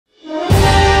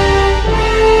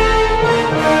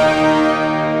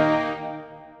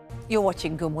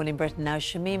watching Good Morning Britain. Now,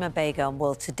 Shamima Begum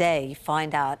will today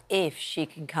find out if she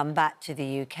can come back to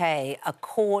the UK. A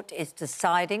court is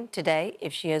deciding today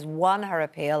if she has won her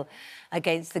appeal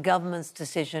against the government's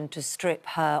decision to strip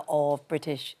her of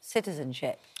British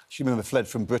citizenship. Shamima fled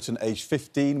from Britain aged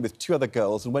 15 with two other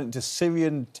girls and went into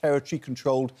Syrian territory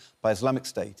controlled by Islamic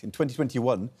State. In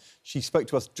 2021, she spoke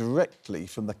to us directly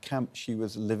from the camp she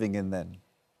was living in then.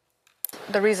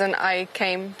 The reason I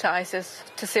came to ISIS,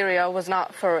 to Syria, was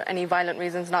not for any violent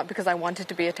reasons, not because I wanted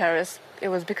to be a terrorist. It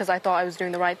was because I thought I was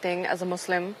doing the right thing as a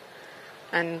Muslim,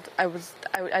 and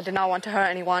I did not want to hurt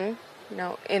anyone,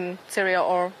 in Syria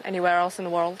or anywhere else in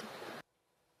the world.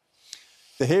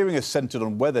 The hearing is centred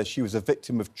on whether she was a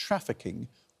victim of trafficking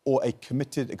or a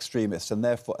committed extremist and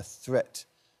therefore a threat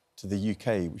to the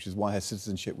UK, which is why her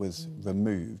citizenship was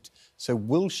removed. So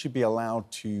will she be allowed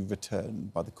to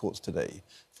return by the courts today?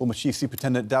 Former Chief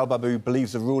Superintendent Dal Babu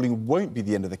believes the ruling won't be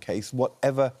the end of the case,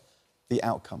 whatever the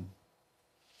outcome.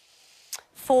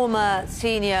 Former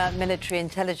senior military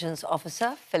intelligence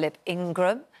officer Philip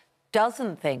Ingram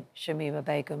doesn't think Shamima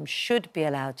Begum should be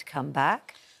allowed to come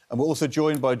back. And we're also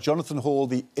joined by Jonathan Hall,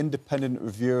 the independent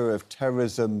reviewer of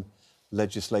terrorism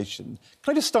legislation.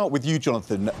 Can I just start with you,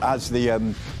 Jonathan, as the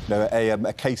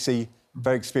a Casey,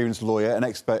 very experienced lawyer, an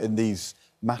expert in these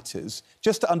matters,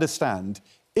 just to understand,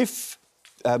 if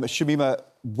Shamima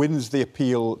wins the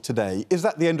appeal today, is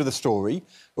that the end of the story,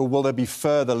 or will there be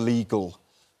further legal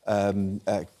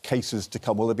cases to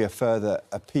come? Will there be a further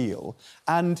appeal?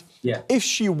 And if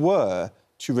she were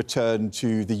to return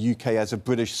to the UK as a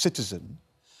British citizen,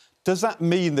 does that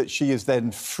mean that she is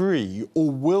then free, or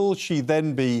will she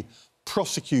then be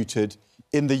prosecuted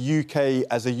in the UK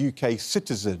as a UK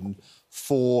citizen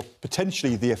for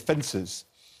potentially the offences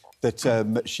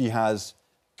that she has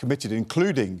committed,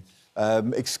 including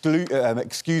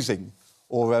excusing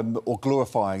or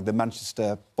glorifying the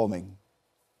Manchester bombing?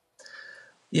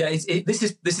 Yeah,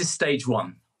 this is stage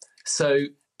one. So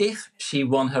if she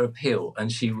won her appeal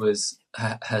and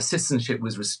her citizenship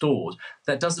was restored,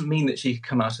 that doesn't mean that she could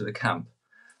come out of the camp,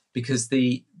 because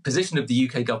the position of the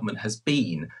UK government has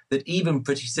been that even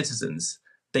British citizens,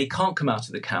 they can't come out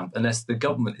of the camp unless the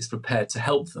government is prepared to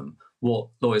help them, what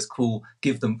lawyers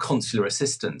give them consular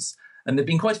assistance. And there have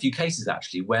been quite a few cases,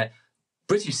 actually, where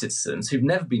British citizens who've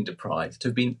never been deprived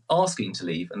have been asking to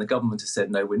leave, and the government has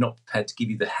said, no, we're not prepared to give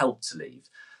you the help to leave.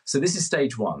 So this is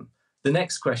stage one. The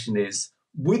next question is,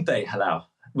 would they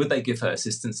give her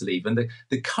assistance to leave? And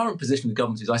the current position of the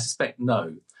government is, I suspect,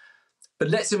 no. But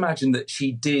let's imagine that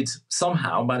she did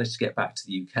somehow manage to get back to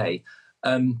the UK.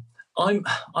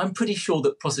 I'm pretty sure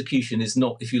that prosecution is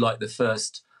not, if you like, the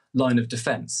first line of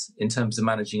defence in terms of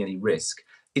managing any risk.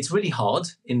 It's really hard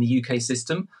in the UK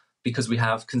system because we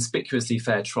have conspicuously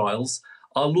fair trials.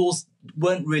 Our laws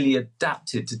weren't really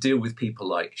adapted to deal with people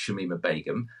like Shamima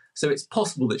Begum. So it's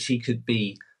possible that she could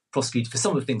be prosecuted for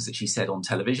some of the things that she said on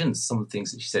television, some of the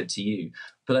things that she said to you.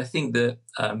 But I think that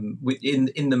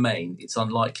in the main, it's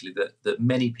unlikely that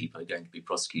many people are going to be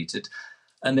prosecuted.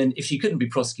 And then if she couldn't be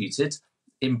prosecuted,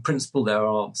 in principle, there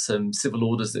are some civil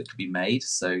orders that could be made.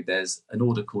 So there's an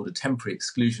order called a temporary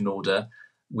exclusion order,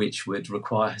 which would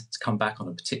require her to come back on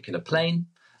a particular plane,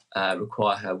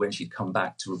 require her, when she'd come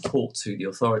back, to report to the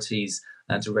authorities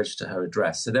and to register her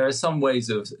address. So there are some ways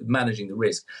of managing the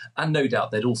risk. And no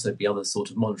doubt there'd also be other sort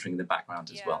of monitoring in the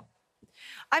background as well.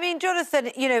 I mean,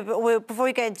 Jonathan, before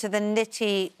we get into the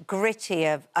nitty-gritty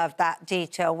of that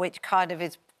detail, which kind of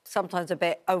is sometimes a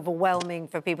bit overwhelming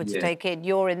for people to take in,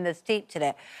 you're in the steep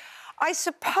today. I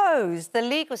suppose the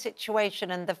legal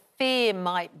situation and the fear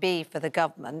might be for the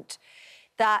government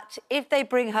that if they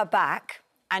bring her back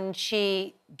and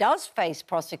she does face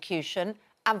prosecution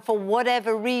and for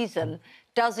whatever reason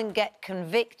doesn't get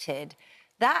convicted,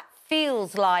 that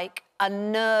feels like a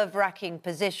nerve-wracking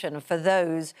position for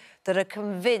those that are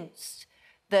convinced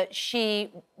that she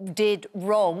did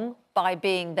wrong by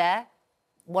being there,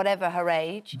 whatever her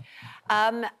age.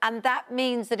 And that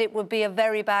means that it would be a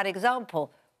very bad example.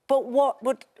 But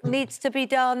what needs to be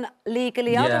done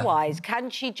legally otherwise? Can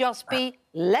she just be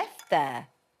left there?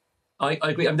 I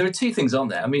agree. I mean, there are two things on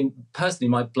there. I mean, personally,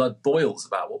 my blood boils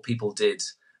about what people did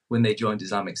when they joined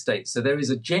Islamic State. So there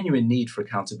is a genuine need for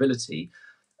accountability.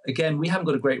 Again, we haven't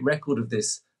got a great record of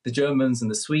this. The Germans and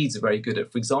the Swedes are very good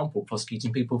at, for example,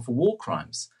 prosecuting people for war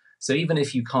crimes. So even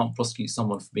if you can't prosecute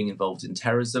someone for being involved in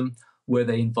terrorism, were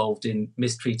they involved in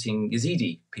mistreating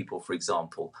Yazidi people, for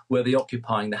example? Were they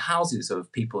occupying the houses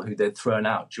of people who they'd thrown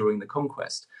out during the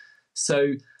conquest?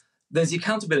 So there's the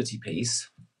accountability piece,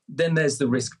 then there's the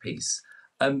risk piece.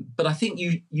 But I think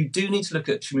you do need to look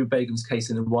at Shamima Begum's case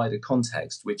in a wider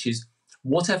context, which is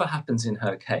whatever happens in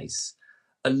her case,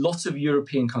 a lot of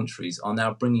European countries are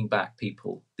now bringing back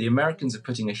people. The Americans are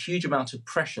putting a huge amount of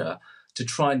pressure to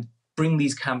try and bring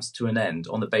these camps to an end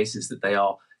on the basis that they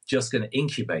are just going to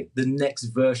incubate the next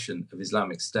version of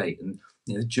Islamic State. And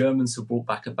the Germans have brought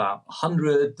back about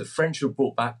 100, the French have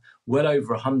brought back well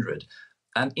over 100.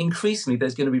 And increasingly,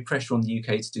 there's going to be pressure on the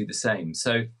UK to do the same.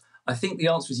 So I think the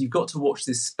answer is you've got to watch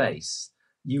this space.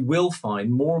 You will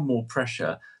find more and more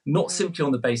pressure, not simply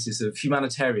on the basis of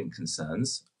humanitarian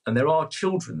concerns. And there are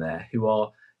children there who are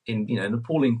in an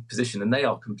appalling position, and they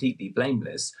are completely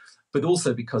blameless, but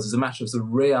also because as a matter of sort of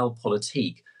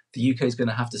realpolitik, the UK is going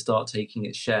to have to start taking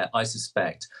its share, I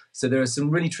suspect. So there are some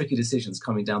really tricky decisions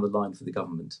coming down the line for the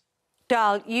government.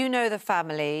 Dal, you know the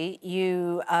family,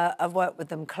 you have worked with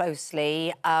them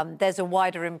closely. There's a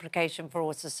wider implication for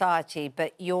all society,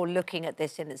 but you're looking at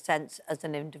this, in a sense, as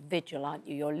an individual, aren't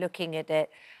you? You're looking at it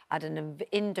at an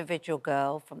individual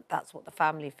girl, that's what the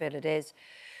family feel it is,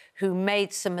 who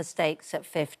made some mistakes at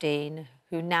 15,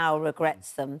 who now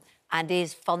regrets them, and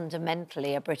is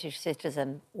fundamentally a British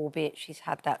citizen, albeit she's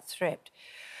had that stripped.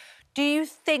 Do you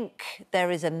think there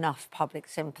is enough public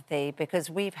sympathy? Because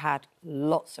we've had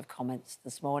lots of comments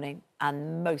this morning,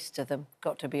 and most of them,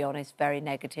 got to be honest, very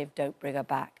negative, don't bring her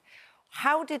back.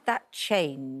 How did that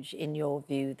change, in your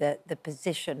view, the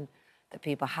position that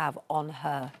people have on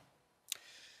her?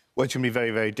 Well, it's going to be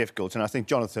very, very difficult. And I think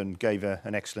Jonathan gave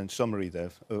an excellent summary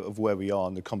there of where we are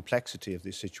and the complexity of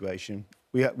this situation.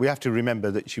 We have to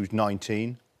remember that she was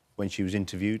 19 when she was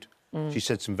interviewed. She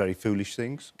said some very foolish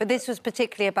things. But this was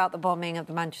particularly about the bombing of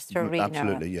the Manchester Arena.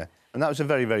 Absolutely, yeah. And that was a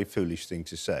very, very foolish thing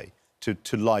to say,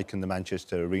 to liken the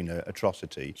Manchester Arena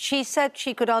atrocity. She said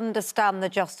she could understand the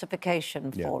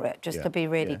justification for it, just to be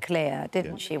really clear,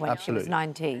 didn't she, when she was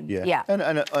 19? Yeah.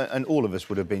 And all of us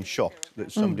would have been shocked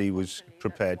that somebody was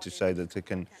prepared to say that they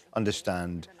can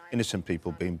understand innocent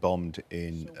people being bombed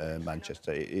in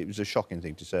Manchester. It was a shocking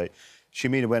thing to say.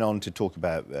 Shamima went on to talk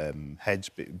about heads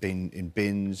being in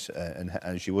bins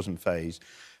and she wasn't fazed.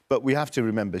 But we have to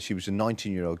remember she was a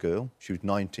 19-year-old girl. She was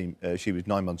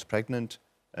 9 months pregnant.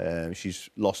 She's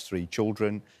lost 3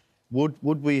 children.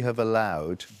 Would we have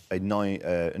allowed a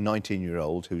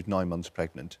 19-year-old who's 9 months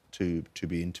pregnant to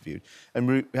be interviewed? And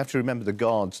we have to remember the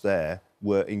guards there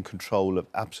were in control of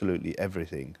absolutely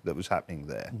everything that was happening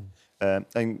there.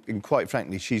 And quite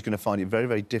frankly, she's going to find it very,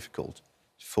 very difficult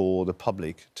for the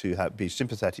public to be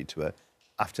sympathetic to her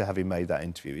after having made that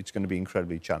interview. It's going to be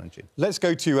incredibly challenging. Let's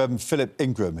go to Philip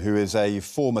Ingram, who is a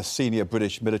former senior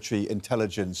British military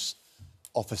intelligence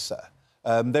officer.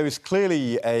 There is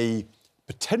clearly a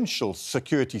potential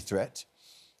security threat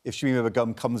if Shamima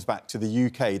Begum comes back to the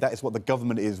UK. That is what the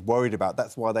government is worried about.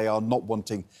 That's why they are not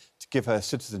wanting to give her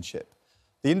citizenship.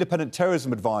 The Independent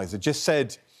Terrorism Advisor just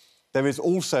said there is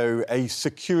also a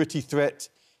security threat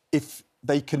if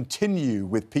they continue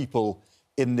with people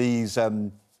in these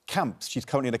camps. She's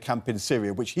currently in a camp in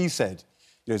Syria, which he said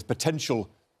is potential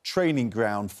training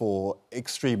ground for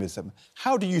extremism.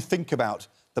 How do you think about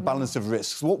the balance of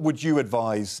risks? What would you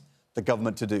advise the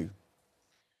government to do?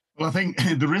 Well, I think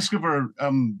the risk of her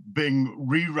being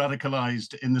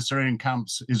re-radicalised in the Syrian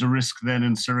camps is a risk then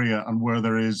in Syria and where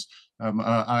there is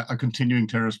a continuing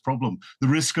terrorist problem. The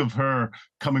risk of her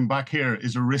coming back here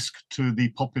is a risk to the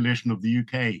population of the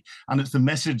UK. And it's the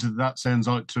message that that sends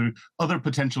out to other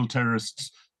potential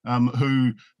terrorists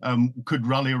who could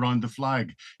rally around the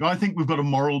flag. I think we've got a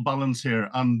moral balance here,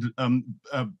 and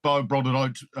Bao brought it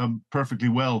out perfectly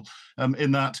well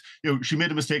in that she made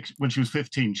a mistake when she was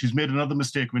 15. She's made another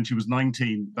mistake when she was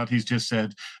 19, that he's just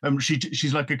said.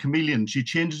 She's like a chameleon. She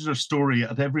changes her story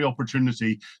at every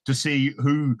opportunity to see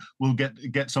who will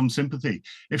get some sympathy.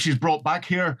 If she's brought back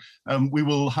here, we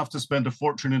will have to spend a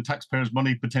fortune in taxpayers'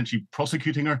 money potentially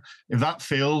prosecuting her. If that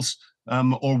fails,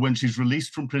 or when she's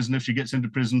released from prison, if she gets into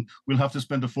prison, we'll have to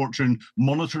spend a fortune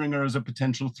monitoring her as a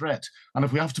potential threat. And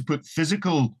if we have to put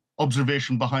physical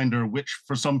observation behind her, which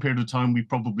for some period of time we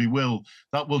probably will,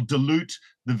 that will dilute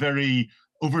the very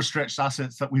overstretched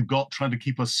assets that we've got trying to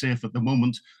keep us safe at the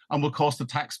moment, and will cost the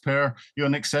taxpayer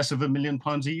in excess of £1 million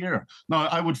a year. Now,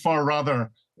 I would far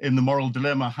rather, in the moral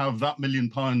dilemma, have that £1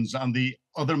 million and the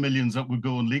other millions that would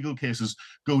go in legal cases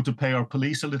go to pay our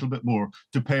police a little bit more,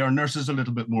 to pay our nurses a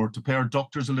little bit more, to pay our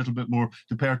doctors a little bit more,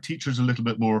 to pay our teachers a little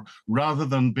bit more, rather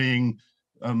than being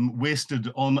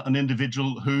wasted on an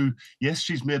individual who, yes,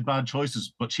 she's made bad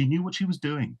choices, but she knew what she was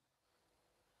doing.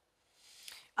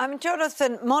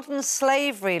 Jonathan, modern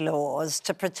slavery laws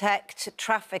to protect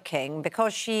trafficking,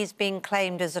 because she's been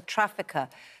claimed as a trafficker,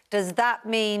 does that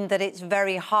mean that it's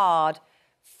very hard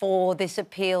for this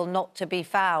appeal not to be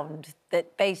found,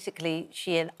 that basically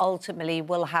she ultimately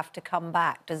will have to come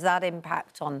back? Does that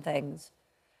impact on things?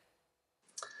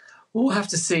 We'll have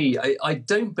to see. I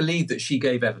don't believe that she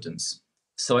gave evidence.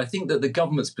 So I think that the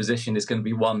government's position is going to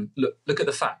be one, look at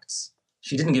the facts.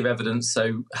 She didn't give evidence,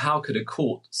 so how could a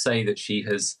court say that she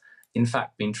has, in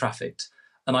fact, been trafficked?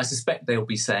 And I suspect they'll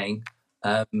be saying,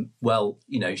 well,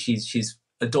 you know, she's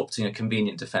adopting a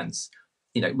convenient defence.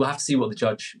 You know, we'll have to see what the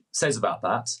judge says about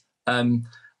that.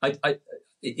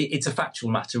 It's a factual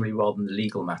matter, really, rather than a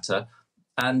legal matter.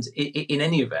 And in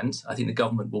any event, I think the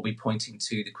government will be pointing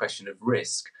to the question of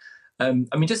risk. I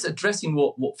mean, just addressing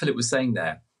what Philip was saying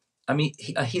there, I mean,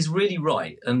 he's really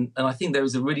right. And I think there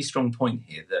is a really strong point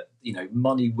here that, you know,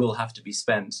 money will have to be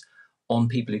spent on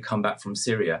people who come back from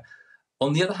Syria.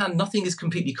 On the other hand, nothing is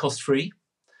completely cost-free.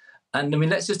 And I mean,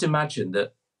 let's just imagine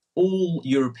that all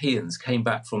Europeans came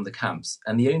back from the camps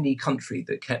and the only country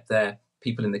that kept their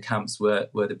people in the camps were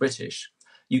the British.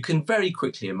 You can very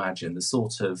quickly imagine the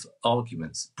sort of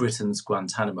arguments, Britain's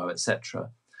Guantanamo, etc.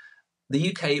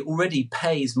 The UK already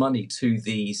pays money to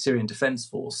the Syrian Defence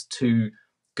Force to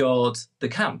guard the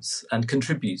camps and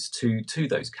contributes to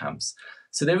those camps.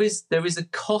 So there is a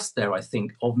cost there, I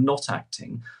think, of not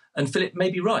acting. And Philip may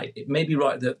be right. It may be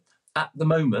right that at the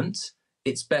moment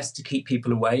it's best to keep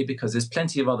people away because there's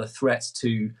plenty of other threats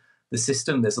to the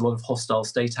system. There's a lot of hostile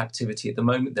state activity at the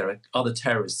moment. There are other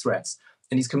terrorist threats.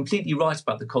 And he's completely right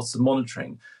about the costs of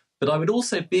monitoring. But I would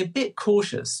also be a bit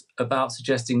cautious about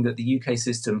suggesting that the UK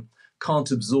system can't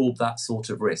absorb that sort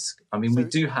of risk. I mean, we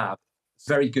do have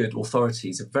very good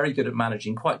authorities, very good at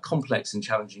managing quite complex and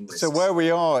challenging risks. So where we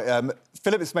are,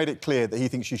 Philip has made it clear that he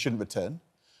thinks she shouldn't return.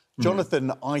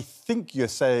 Jonathan, I think you're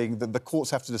saying that the courts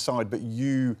have to decide, but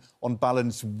you, on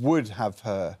balance, would have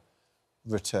her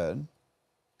return.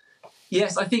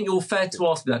 Yes, I think you're fair to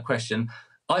ask me that question.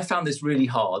 I found this really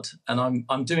hard, and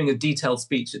I'm doing a detailed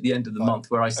speech at the end of the month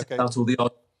where I set out all the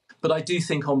arguments. But I do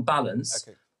think, on balance,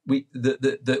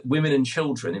 the women and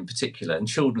children in particular, and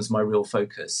children's my real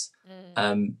focus,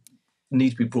 need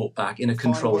to be brought back in a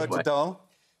controlled way.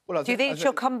 Well, do you think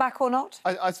she'll come back or not?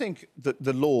 I think that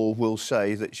the law will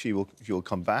say that she'll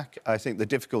come back. I think the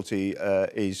difficulty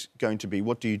is going to be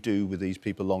what do you do with these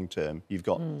people long term? You've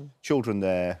got children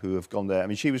there who have gone there. I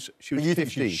mean, she was 15. You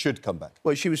think she should come back?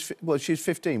 Well, she's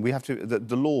 15. We have to.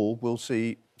 The law will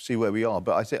see where we are.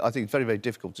 But I think it's very, very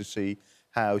difficult to see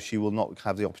how she will not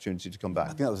have the opportunity to come back. I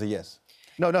think that was a yes.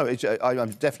 No, I'm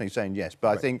definitely saying yes. But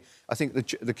I think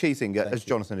the key thing, as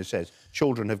Jonathan has said,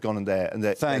 children have gone in there and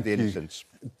they're the innocents.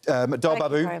 Dar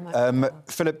Babu,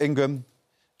 Philip Ingram,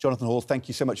 Jonathan Hall, thank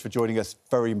you so much for joining us.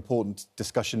 Very important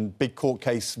discussion. Big court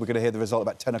case. We're going to hear the result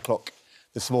about 10 o'clock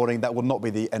this morning. That will not be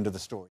the end of the story.